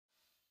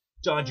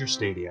Dodger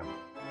Stadium,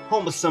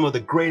 home of some of the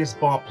greatest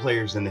ball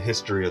players in the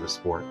history of the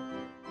sport.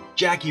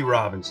 Jackie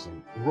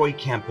Robinson, Roy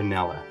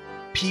Campanella,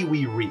 Pee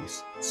Wee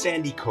Reese,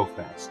 Sandy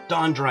Koufax,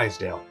 Don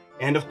Drysdale,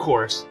 and of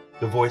course,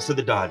 the voice of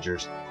the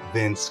Dodgers,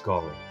 Vin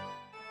Scully.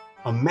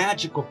 A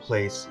magical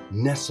place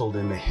nestled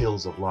in the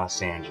hills of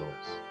Los Angeles.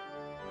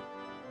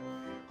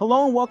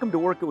 Hello and welcome to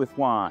Work It With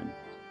Juan.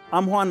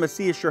 I'm Juan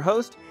Macias, your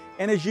host,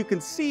 and as you can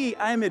see,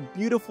 I am at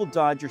beautiful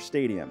Dodger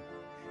Stadium.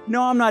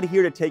 No, I'm not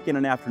here to take in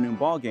an afternoon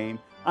ball game.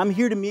 I'm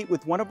here to meet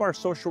with one of our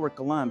social work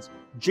alums,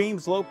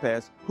 James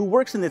Lopez, who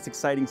works in this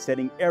exciting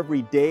setting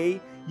every day,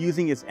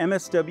 using his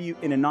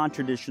MSW in a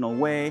non-traditional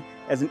way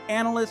as an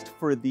analyst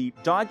for the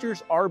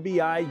Dodgers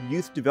RBI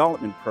Youth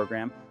Development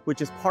Program,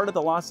 which is part of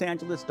the Los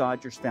Angeles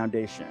Dodgers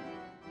Foundation.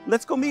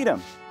 Let's go meet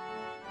him.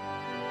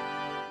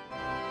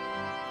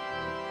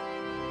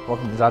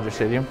 Welcome to Dodger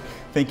Stadium.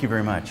 Thank you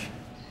very much.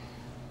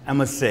 I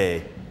must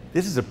say,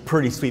 this is a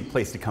pretty sweet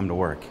place to come to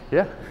work.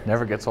 Yeah,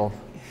 never gets old.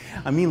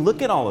 I mean,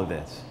 look at all of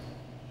this.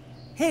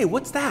 Hey,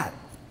 what's that?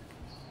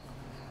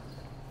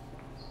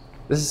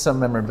 This is some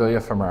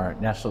memorabilia from our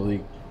National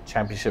League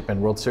Championship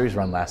and World Series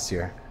run last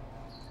year.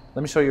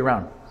 Let me show you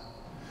around.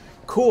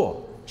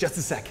 Cool, just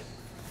a sec.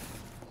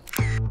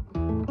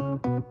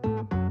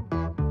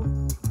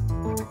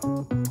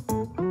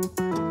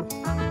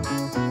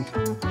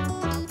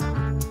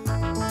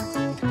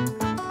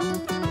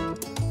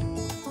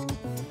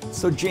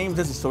 So James,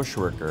 as a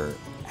social worker,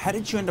 how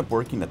did you end up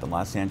working at the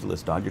Los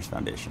Angeles Dodgers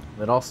Foundation?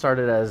 It all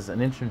started as an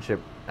internship,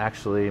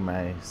 actually,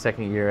 my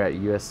second year at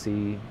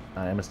USC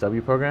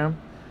MSW program.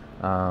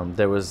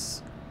 There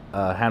was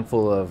a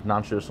handful of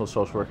non-traditional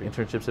social work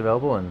internships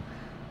available, and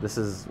this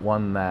is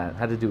one that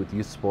had to do with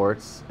youth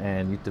sports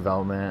and youth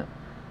development,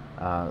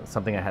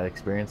 something I had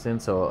experience in,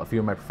 so a few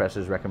of my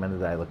professors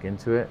recommended that I look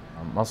into it.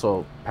 I'm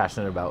also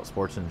passionate about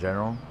sports in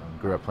general.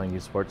 I grew up playing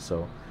youth sports,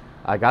 so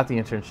I got the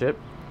internship,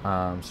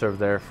 served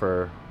there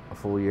for a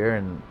full year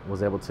and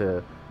was able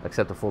to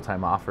accept a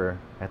full-time offer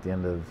at the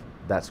end of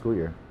that school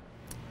year.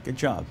 Good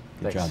job.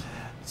 Good Thanks. job.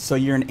 So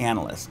you're an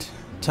analyst.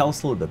 Tell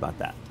us a little bit about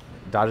that.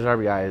 Dodgers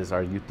RBI is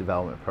our youth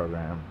development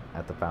program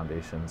at the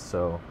foundation.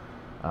 So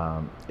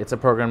it's a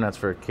program that's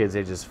for kids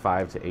ages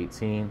 5 to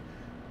 18.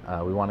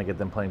 We want to get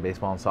them playing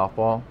baseball and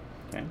softball,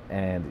 Okay.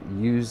 and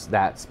use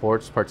that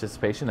sports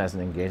participation as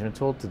an engagement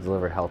tool to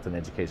deliver health and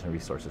education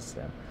resources to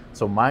them.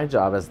 So my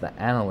job as the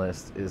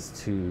analyst is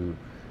to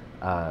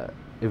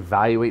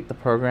evaluate the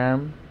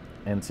program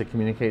and to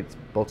communicate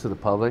both to the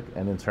public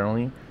and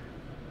internally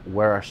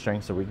where our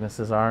strengths and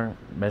weaknesses are,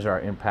 measure our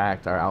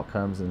impact, our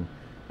outcomes, and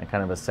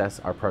kind of assess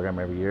our program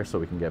every year so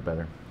we can get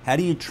better. How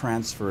do you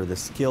transfer the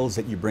skills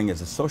that you bring as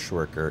a social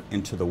worker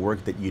into the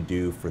work that you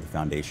do for the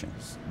foundation?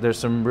 There's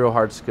some real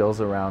hard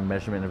skills around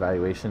measurement,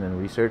 evaluation, and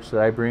research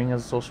that I bring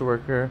as a social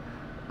worker.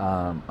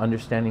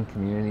 Understanding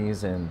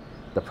communities and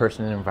the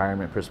person and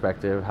environment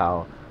perspective,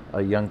 how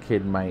a young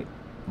kid might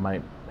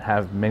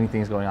have many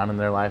things going on in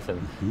their life, and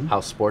how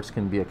sports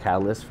can be a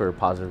catalyst for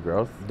positive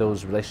growth.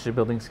 Those relationship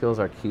building skills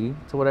are key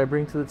to what I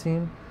bring to the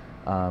team.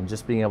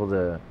 Just being able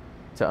to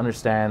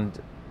understand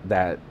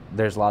that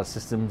there's a lot of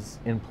systems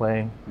in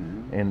play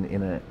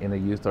in a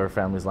youth or a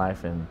family's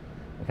life, and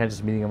kind of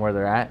just meeting them where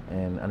they're at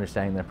and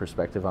understanding their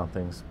perspective on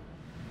things.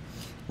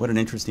 What an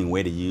interesting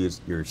way to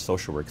use your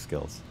social work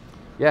skills.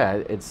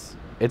 Yeah,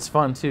 it's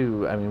fun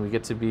too. I mean, we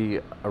get to be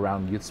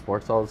around youth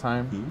sports all the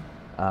time.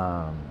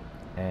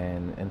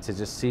 And to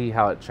just see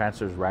how it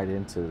transfers right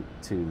into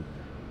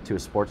a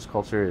sports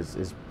culture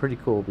is pretty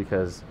cool,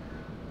 because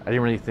I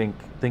didn't really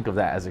think of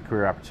that as a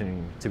career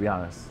opportunity, to be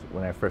honest,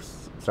 when I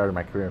first started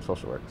my career in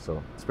social work.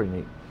 So it's pretty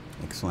neat.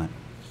 Excellent.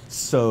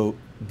 So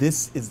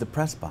this is the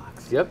press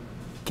box. Yep.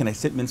 Can I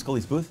sit in Vin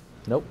Scully's booth?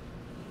 Nope.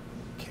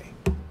 Okay.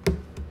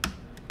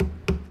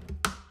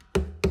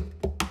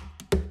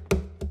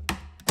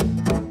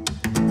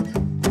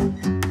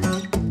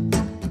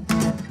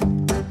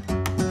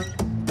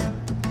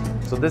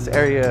 So this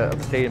area of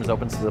the stadium is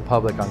open to the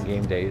public on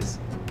game days.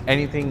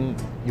 Anything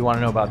you want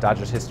to know about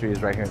Dodgers history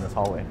is right here in this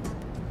hallway.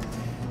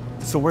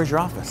 So where's your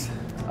office?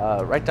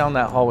 Right down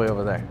that hallway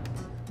over there.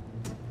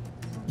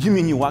 You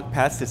mean you walk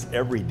past this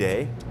every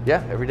day?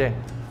 Yeah, every day.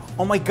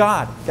 Oh my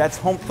God, that's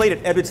home plate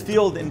at Ebbets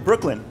Field in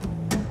Brooklyn.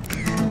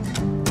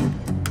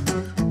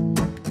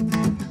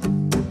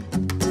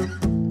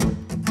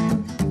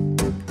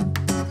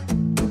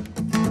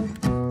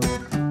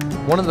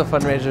 One of the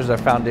fundraisers our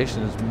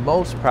foundation is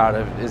most proud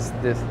of is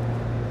this.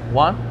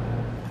 Juan?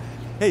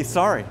 Hey,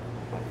 sorry.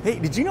 Hey,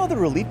 did you know the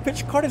relief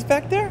pitch card is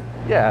back there?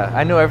 Yeah,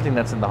 I know everything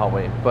that's in the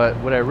hallway, but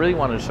what I really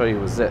wanted to show you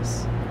was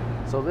this.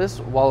 So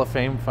this Wall of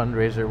Fame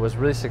fundraiser was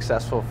really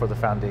successful for the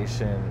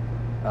foundation.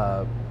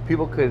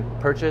 People could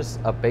purchase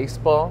a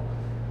baseball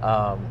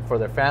for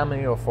their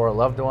family or for a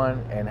loved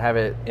one and have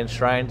it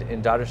enshrined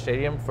in Dodger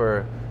Stadium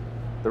for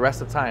the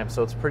rest of the time.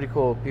 So it's pretty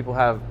cool. People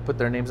have put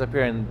their names up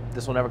here, and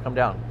this will never come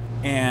down.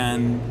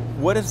 And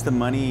what does the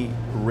money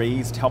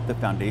raised help the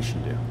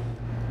foundation do?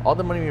 All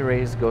the money we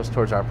raise goes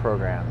towards our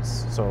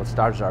programs. So it's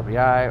Dodgers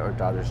RBI or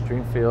Dodgers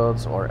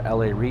Dreamfields or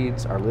LA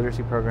Reads, our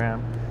literacy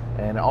program.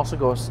 And it also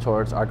goes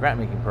towards our grant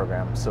making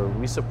program. So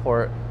we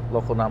support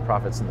local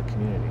nonprofits in the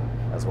community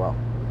as well.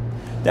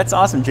 That's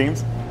awesome,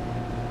 James.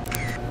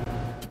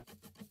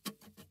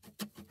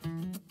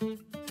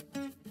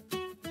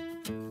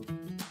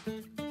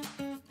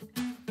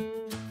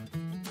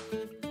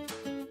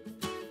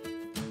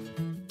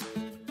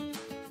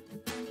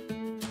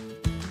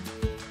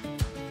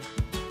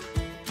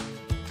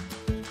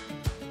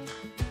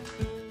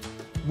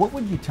 What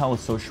would you tell a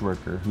social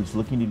worker who's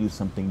looking to do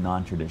something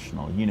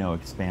non-traditional,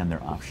 expand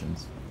their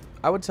options?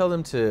 I would tell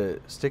them to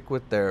stick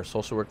with their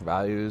social work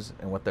values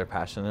and what they're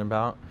passionate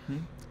about,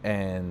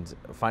 and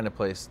find a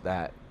place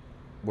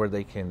where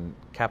they can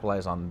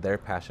capitalize on their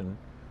passion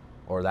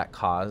or that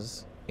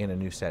cause in a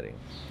new setting.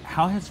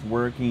 How has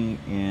working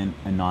in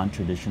a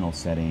non-traditional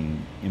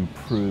setting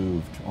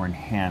improved or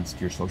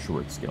enhanced your social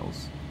work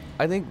skills?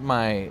 I think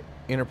my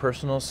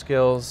interpersonal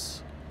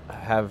skills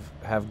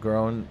have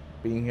grown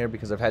being here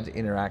because I've had to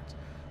interact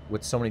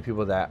with so many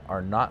people that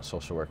are not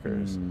social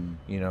workers.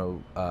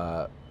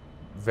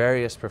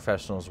 Various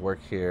professionals work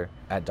here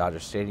at Dodger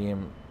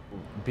Stadium.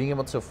 Being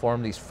able to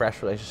form these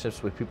fresh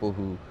relationships with people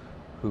who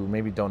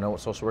maybe don't know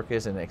what social work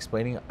is, and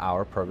explaining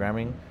our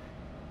programming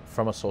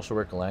from a social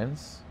work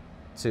lens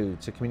to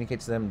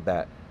communicate to them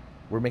that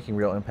we're making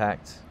real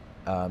impact.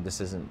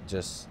 This isn't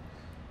just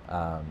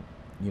a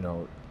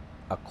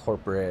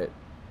corporate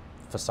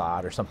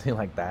facade or something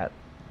like that.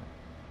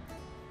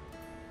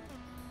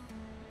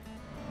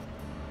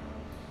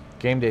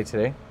 Game day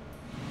today.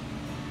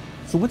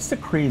 So what's the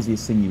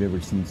craziest thing you've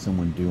ever seen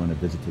someone do on a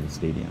visit to the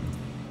stadium?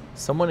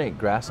 Someone ate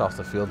grass off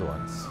the field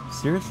once.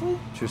 Seriously?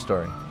 True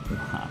story.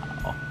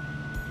 Wow.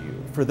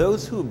 For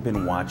those who have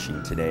been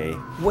watching today,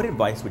 what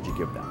advice would you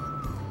give them?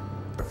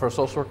 For a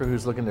social worker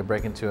who's looking to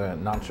break into a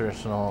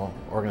non-traditional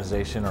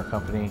organization or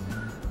company,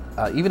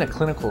 even a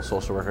clinical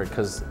social worker,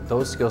 because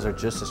those skills are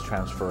just as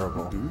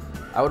transferable,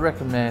 I would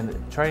recommend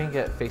trying to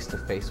get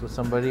face-to-face with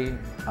somebody.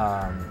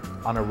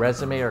 On a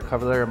resume or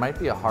cover letter, it might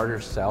be a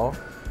harder sell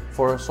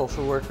for a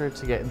social worker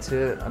to get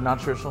into a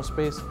non-traditional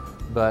space,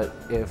 but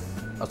if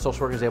a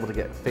social worker is able to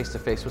get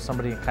face-to-face with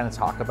somebody and kind of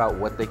talk about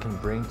what they can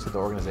bring to the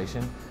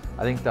organization,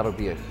 I think that'll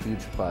be a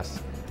huge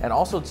plus. And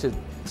also to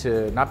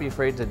not be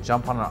afraid to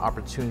jump on an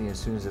opportunity as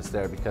soon as it's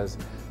there, because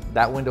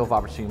that window of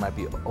opportunity might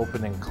be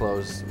open and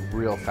closed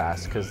real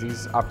fast, because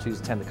these opportunities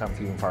tend to come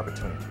few and far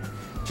between.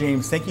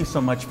 James, thank you so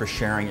much for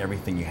sharing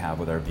everything you have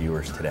with our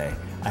viewers today.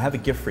 I have a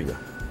gift for you.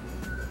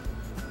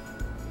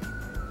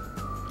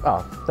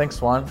 Oh,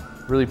 thanks, Juan.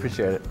 Really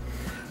appreciate it.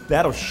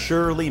 That'll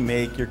surely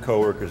make your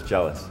coworkers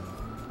jealous.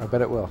 I bet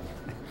it will.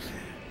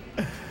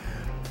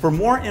 For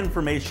more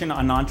information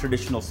on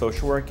non-traditional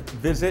social work,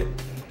 visit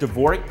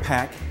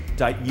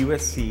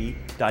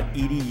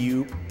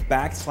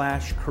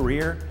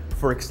dworak-peck.usc.edu/career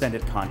for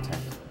extended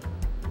content.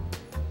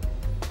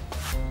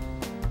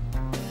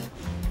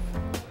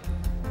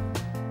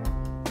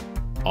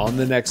 On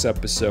the next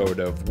episode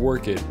of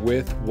Work It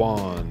With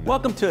Juan.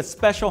 Welcome to a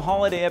special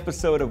holiday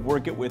episode of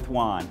Work It With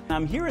Juan.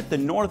 I'm here at the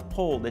North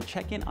Pole to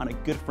check in on a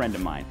good friend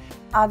of mine.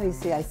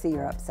 Obviously, I see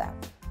you're upset.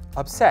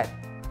 Upset?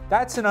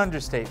 That's an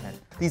understatement.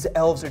 These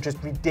elves are just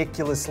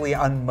ridiculously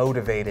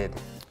unmotivated.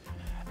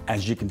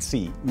 As you can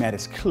see, Matt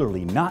is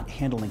clearly not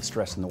handling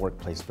stress in the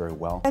workplace very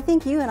well. I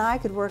think you and I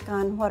could work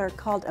on what are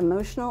called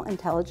emotional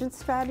intelligence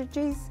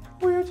strategies.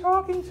 Who are you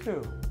talking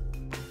to?